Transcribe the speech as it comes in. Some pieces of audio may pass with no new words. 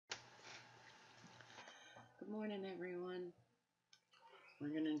Morning, everyone. We're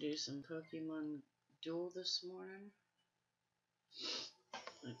gonna do some Pokemon Duel this morning.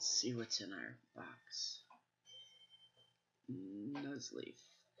 Let's see what's in our box. Nuzleaf.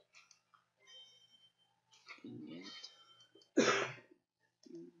 Ingot.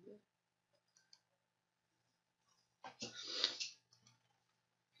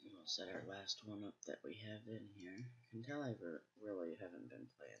 We'll set our last one up that we have in here. You can tell I really haven't been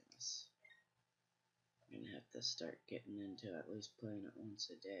playing this. I'm gonna have to start getting into at least playing it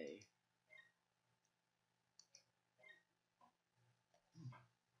once a day.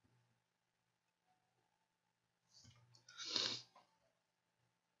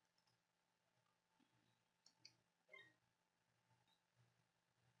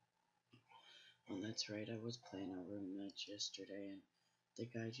 Well, that's right, I was playing a room match yesterday and the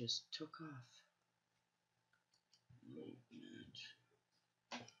guy just took off. League match.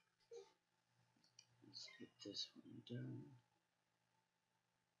 Let's get this one done.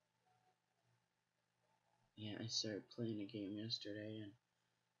 Yeah, I started playing a game yesterday and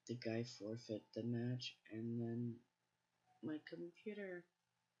the guy forfeit the match and then my computer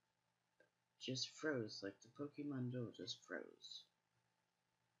just froze, like the Pokemon Duel just froze.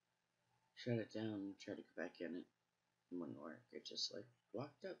 Shut it down, tried to go back in, it wouldn't work, it just like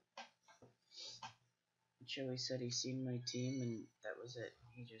locked up. Joey said he seen my team and that was it,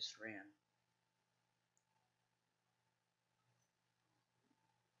 he just ran.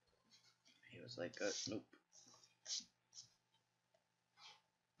 He was like, nope.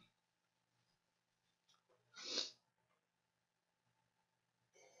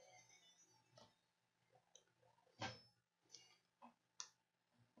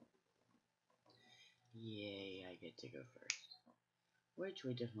 Yay, I get to go first. Which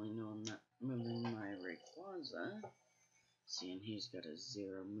we definitely know I'm not moving my Rayquaza, seeing he's got a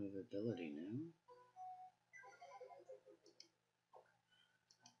 0 move ability now.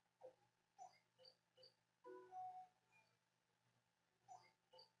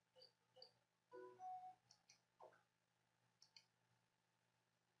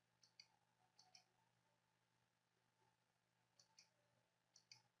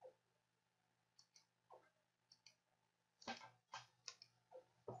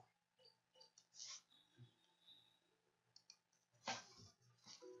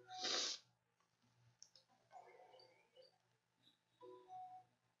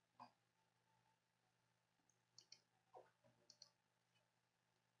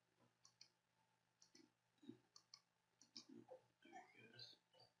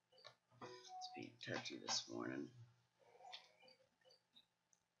 It's being touchy this morning.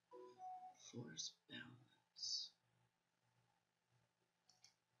 Force balance.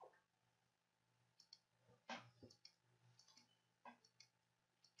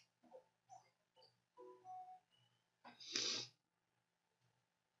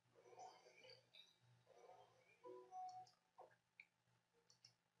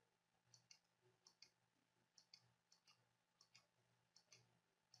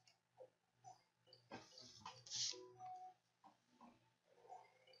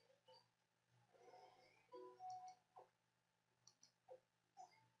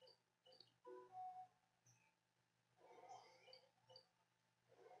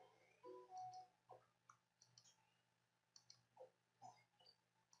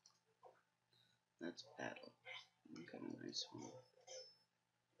 That's battle. Kind of nice one.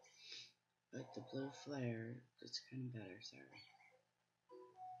 But the blue flare, it's kind of better, sorry.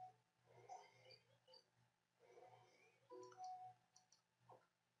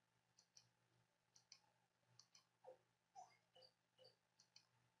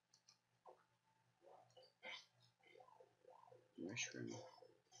 Mushroom.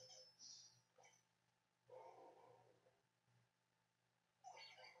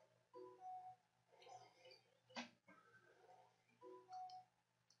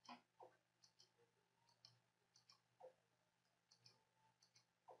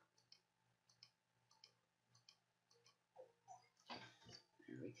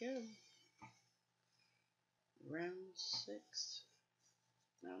 There we go. Round 6.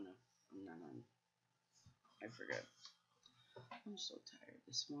 No, I'm not on. I forgot. I'm so tired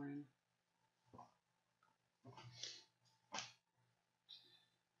this morning.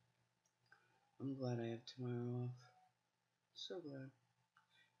 I'm glad I have tomorrow off. So glad.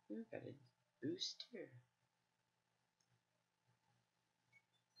 We've got a boost here.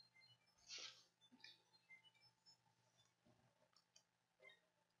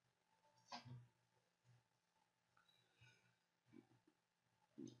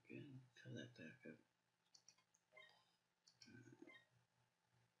 Good. Fill that back up.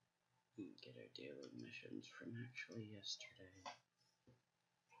 Okay. get our daily missions from actually yesterday.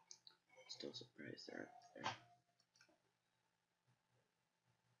 Still surprised they're up there.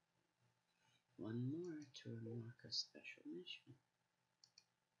 One more to unlock a special mission.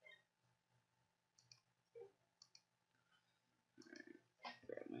 Alright,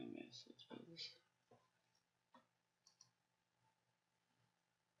 grab my messages.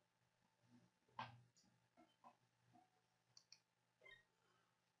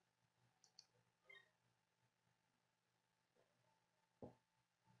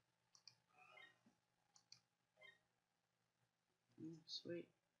 Sweet.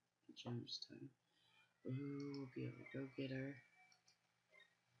 Gems time. Ooh, we'll be able to go get her.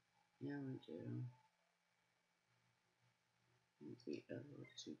 Yeah, we do. We'll be able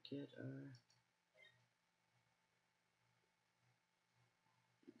to get our...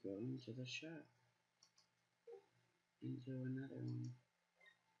 Go into the shop. And do another one.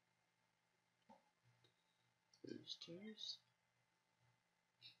 Boosters.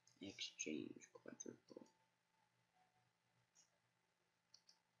 Exchange quadruple.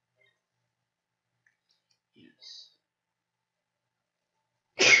 Yes.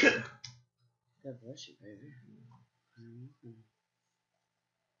 God bless you, baby.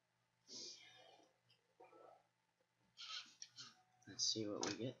 Let's see what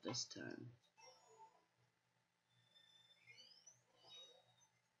we get this time.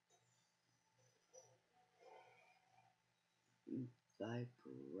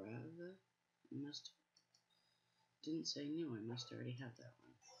 Vibrava? Didn't say new, I must already have that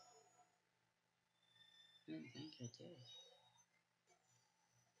one. I didn't think I did.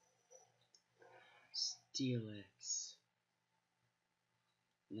 Steelix.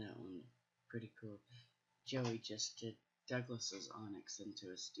 That one, pretty cool. Joey just did Douglas's Onyx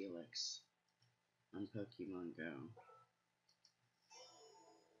into a Steelix on Pokemon Go.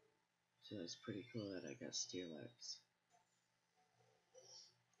 So it's pretty cool that I got Steelix.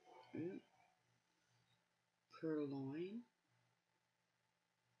 Purloin.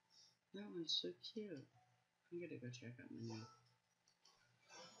 That one's so cute. I'm gonna go check out my new.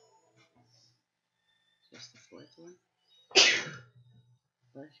 Is this the fourth one?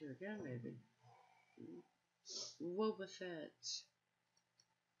 Bless you again, baby. Wobbuffet.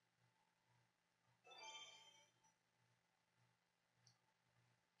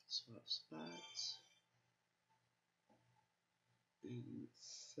 Swap spots. And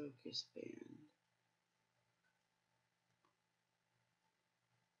focus band.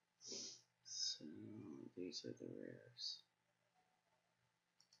 So these are the rares.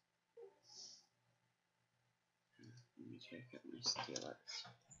 Let me check out my Steelix.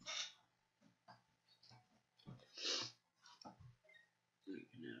 We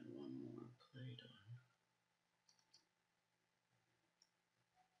can add one more plate on.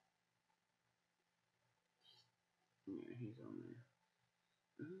 Yeah, he's on there.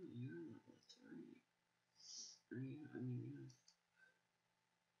 Oh, you're level 3. Are you? I mean, you have...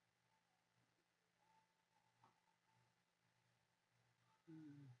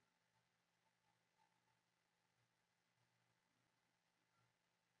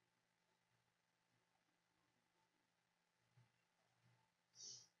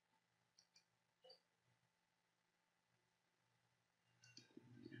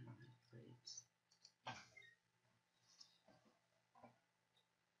 plates.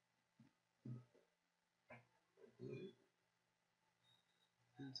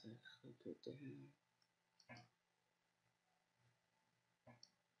 That's actually good to have.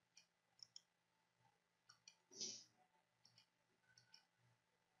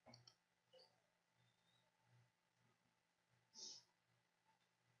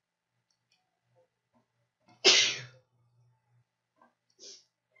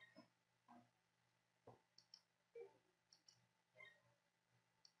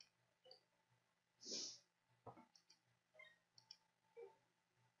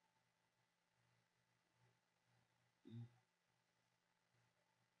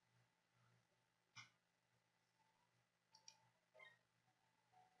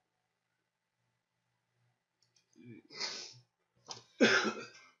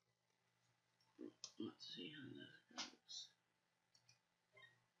 Let's see how that goes.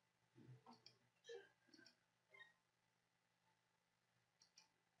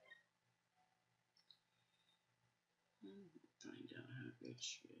 Find out how good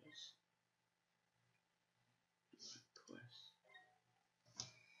she is. Quest.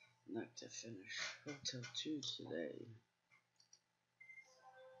 I'd like to finish Hotel 2 today.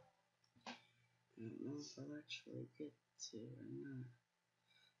 I don't know if I'll actually get to or not.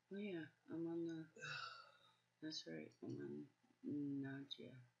 Oh yeah, I'm on the... That's right, I'm on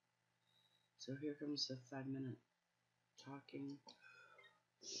Nadya. So here comes the 5-minute talking.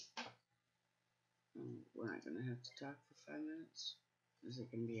 Oh, we're not gonna have to talk for 5 minutes. Is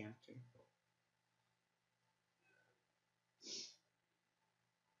it gonna be after?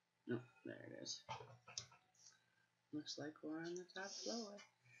 No, there it is. Looks like we're on the top floor.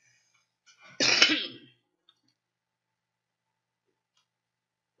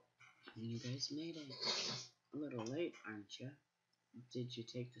 You guys made it. A little late, aren't you? Did you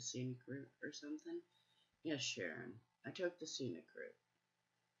take the scenic route or something? Yes, Sharon. I took the scenic route.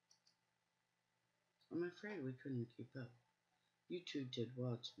 I'm afraid we couldn't keep up. You two did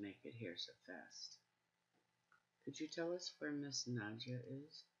well to make it here so fast. Could you tell us where Miss Nadya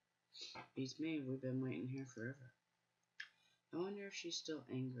is? Beats me, we've been waiting here forever. I wonder if she's still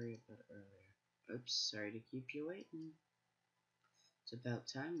angry about earlier. Oops, sorry to keep you waiting. It's about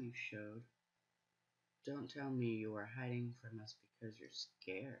time you showed. Don't tell me you are hiding from us because you're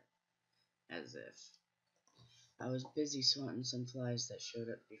scared. As if. I was busy swatting some flies that showed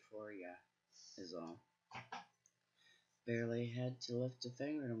up before ya, is all. Barely had to lift a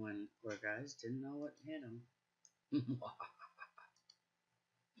finger to one. Poor guys didn't know what hit 'em.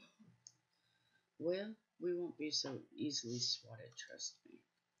 Well, we won't be so easily swatted, trust me.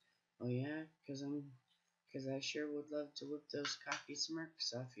 Oh yeah, 'cause I sure would love to whip those cocky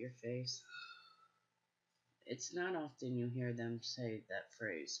smirks off your face. It's not often you hear them say that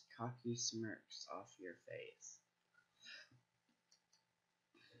phrase, cocky smirks off your face.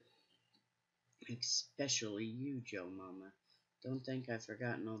 Especially you, JoeMomma. Don't think I've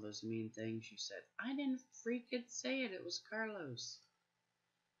forgotten all those mean things you said. I didn't freaking say it, it was Carlos.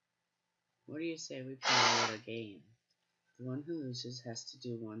 What do you say we play a little game? The one who loses has to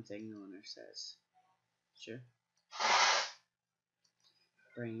do one thing the winner says. Sure.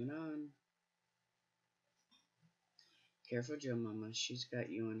 Bring it on. Careful, JoeMomma, she's got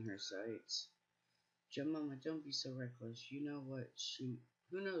you in her sights. JoeMomma, don't be so reckless. Who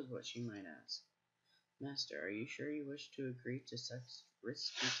knows what she might ask. Master, are you sure you wish to agree to such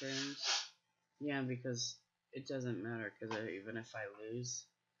risky terms? Yeah, because it doesn't matter, because even if I lose,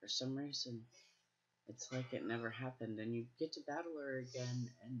 for some reason, it's like it never happened, and you get to battle her again,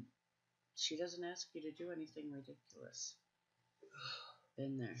 and she doesn't ask you to do anything ridiculous.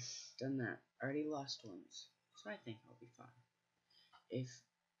 Been there, done that, already lost once, so I think I'll be fine. If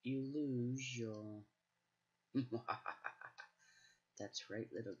you lose, you'll... That's right,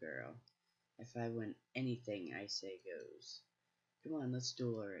 little girl. If I win anything I say goes. Come on, let's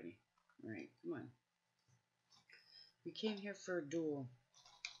duel already. Alright, come on. We came here for a duel,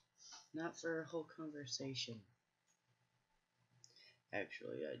 not for a whole conversation.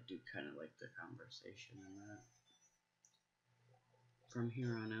 Actually, I do kind of like the conversation in that. From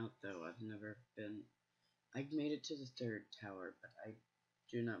here on out, though, I've made it to the 3rd tower, but I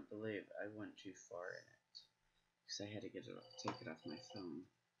do not believe I went too far in it. Because I had to take it off my phone.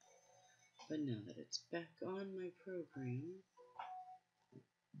 But now that it's back on my program...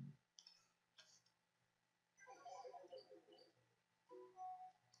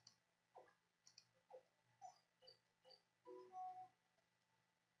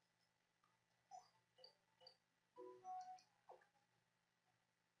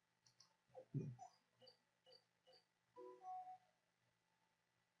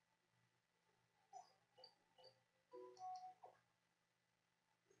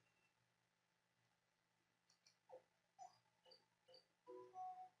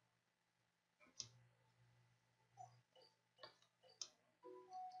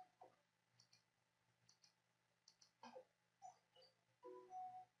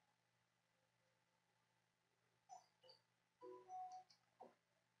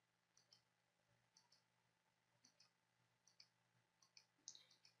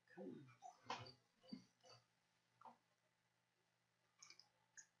 Come on.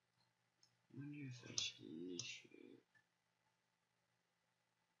 I wonder if I should initiate,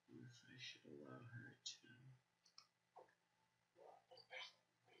 or if I should allow her to.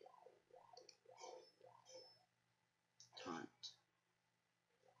 Taunt.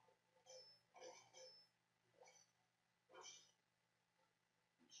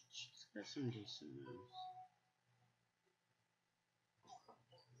 She's got some decent moves.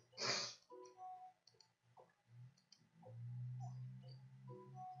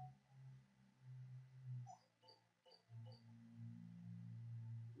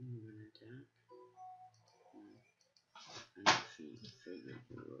 I'm gonna attack. And she figured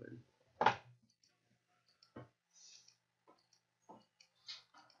you would.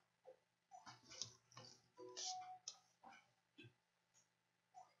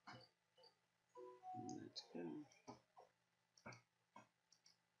 Let's go.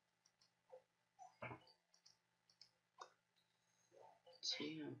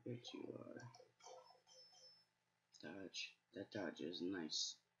 See how good you are. Dodge. That dodge is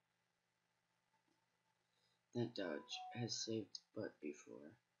nice. That dodge has saved butt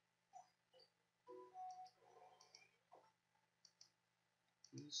before.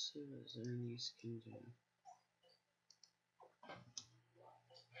 Let's see what Zernies can do.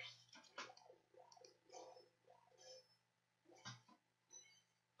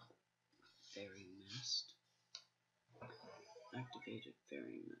 Fairy Mist. Activated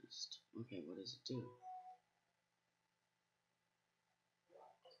Fairy Mist. Okay, what does it do?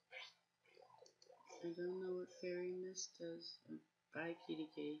 I don't know what Fairy Mist does. Bye, Kitty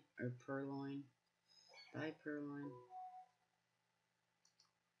Kitty. Or Purloin. Bye, Purloin.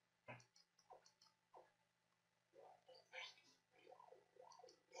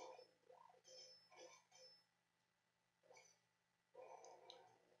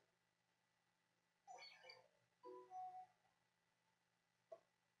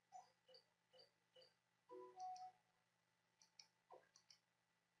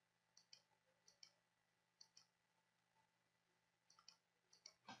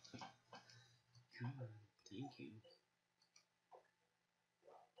 Come on, thank you.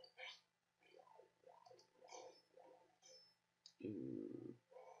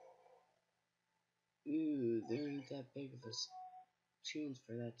 Ooh, there ain't that big of a chance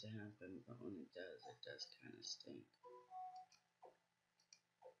for that to happen, but when it does kind of stink.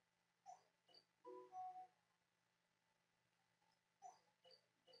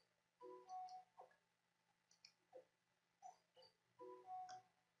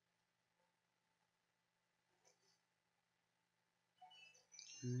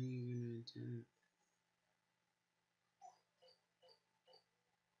 How are you gonna attack?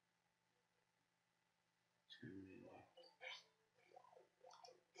 Charmander.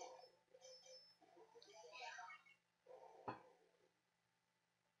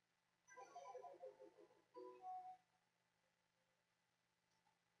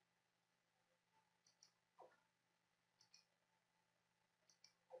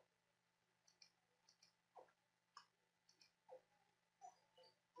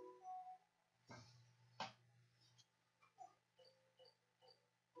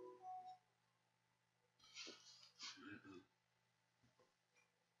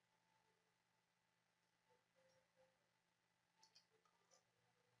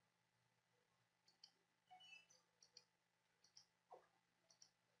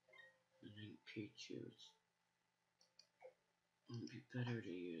 I think Pichu's would be better to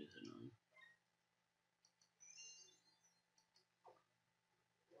use it on.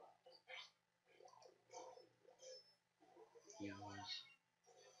 Yellows.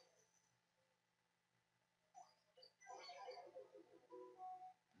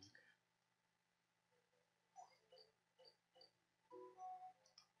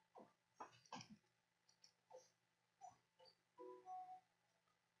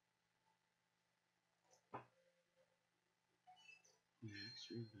 Max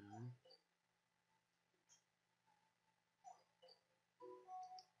Revive.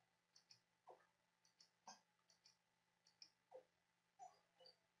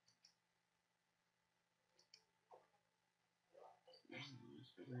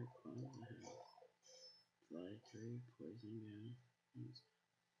 That's a great clause I have. Fly 3, Poison Gun.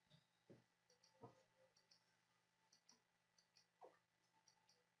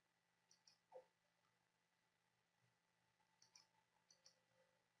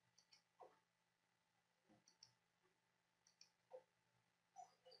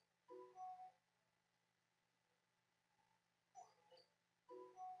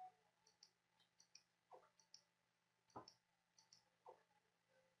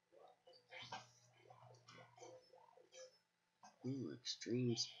 Ooh,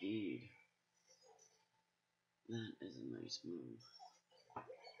 Extreme Speed. That is a nice move.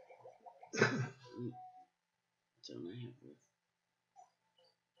 Don't I have with?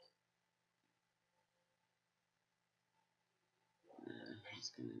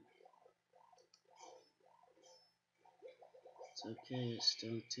 He's gonna. It's okay, it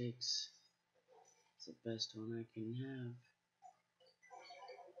still takes. It's the best one I can have.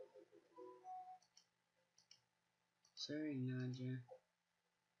 Sorry, Nadya.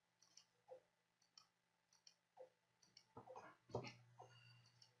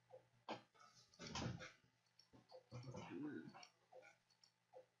 Come on.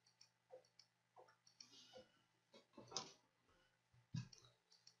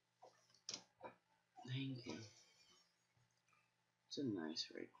 Thank you. It's a nice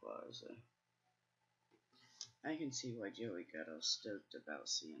Rayquaza. I can see why Joey got all stoked about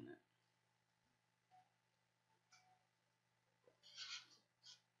seeing it.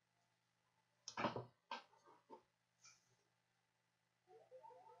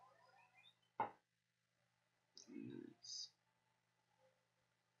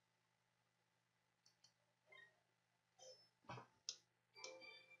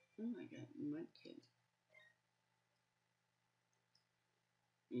 Oh, I got Mudkip.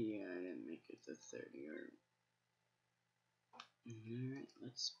 Yeah, I didn't make it to 30 or... Alright,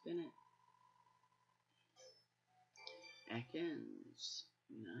 let's spin it. Ekans.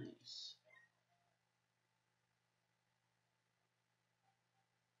 Nice.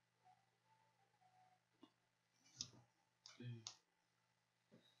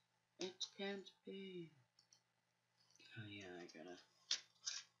 It can't be. Oh yeah,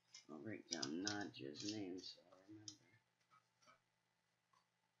 I'll write down Nadya's name so I'll remember.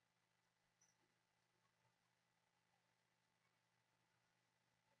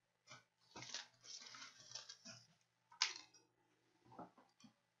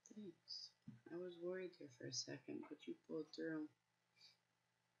 Thanks. I was worried there for a second, but you pulled through.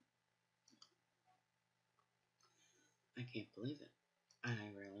 I can't believe it.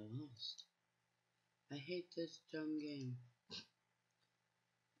 I really lost. I hate this dumb game.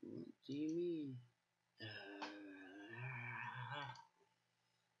 What do you mean?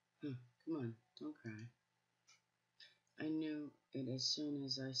 Come on, don't cry. I knew it as soon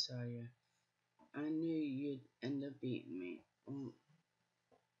as I saw you. I knew you'd end up beating me. Well,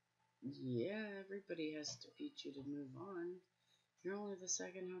 yeah, everybody has to beat you to move on. You're only the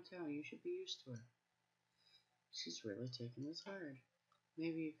second hotel. You should be used to it. She's really taking this hard.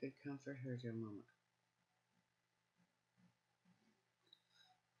 Maybe you could comfort her, JoeMomma.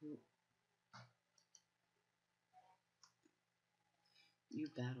 You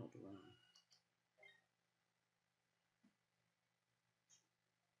battled well.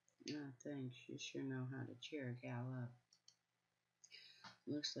 Ah, thanks. You sure know how to cheer a gal up.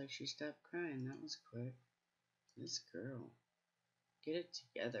 Looks like she stopped crying. That was quick. This girl. Get it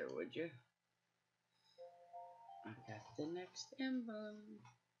together, would you? I got the next emblem.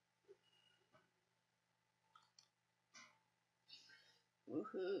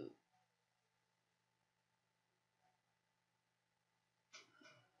 Woohoo.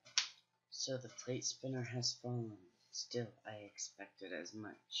 So the plate spinner has fallen. Still, I expected as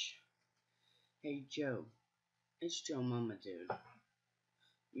much. Hey, Joe. It's JoeMomma, dude.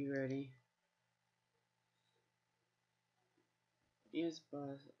 You ready? Yes,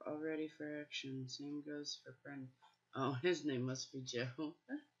 boss. All ready for action. Same goes for friend. Oh, his name must be Joe.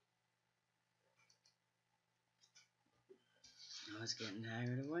 I was getting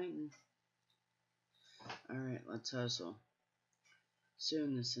tired of waiting. Alright, let's hustle.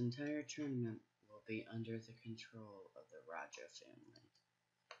 Soon this entire tournament will be under the control of the Raja family.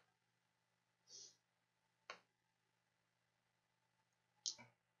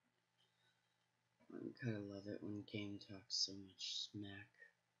 I kinda love it when game talks so much smack.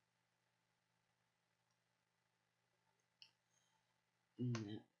 And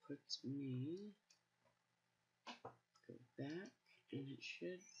that puts me... Go back, and it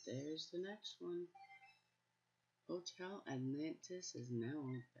should... There's the next one. Hotel Atlantis is now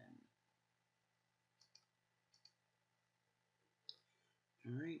open.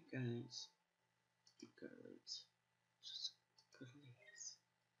 Alright, guys. Girlies. Just girlies.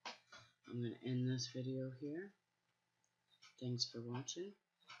 I'm going to end this video here. Thanks for watching.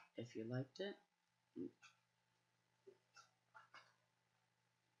 If you liked it,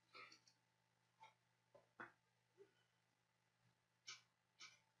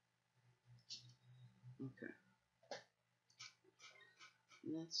 okay.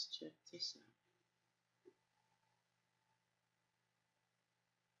 Let's check this out.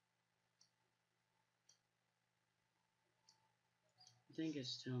 I think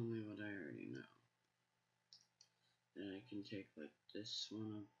it's telling me what I already know. That I can take like this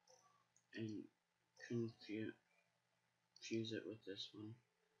one up and fuse it with this one.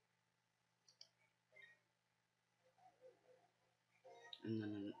 And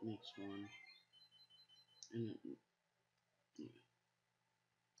then it makes one. And it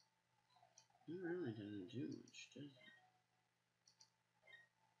really doesn't do much, does it?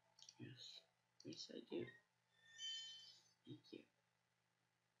 Yes. Yes, I do. Thank you.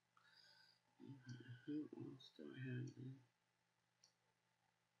 Who else do I have then?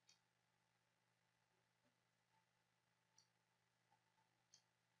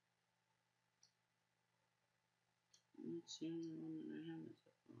 That's the only one that I have that's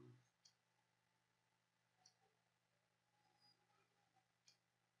up on.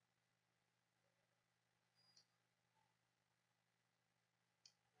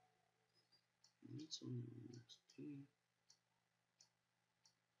 That's the only one that's two.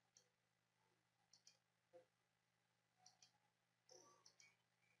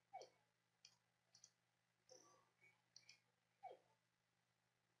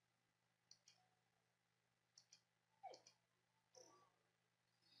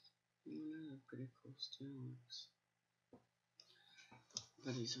 pretty cool still looks.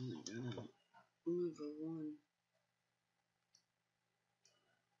 But he's only got a mover 1.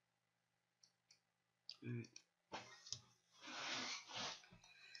 Alright.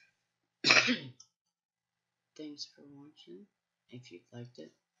 Thanks for watching. If you liked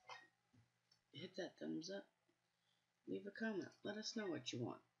it, hit that thumbs up. Leave a comment. Let us know what you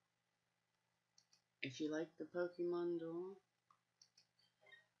want. If you like the Pokemon Duel,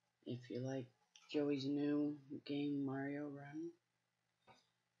 if you like Joey's new game Mario Run,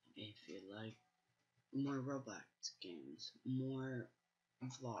 if you like more Roblox games, more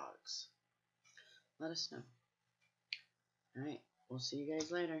vlogs, let us know. Alright, we'll see you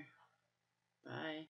guys later. Bye.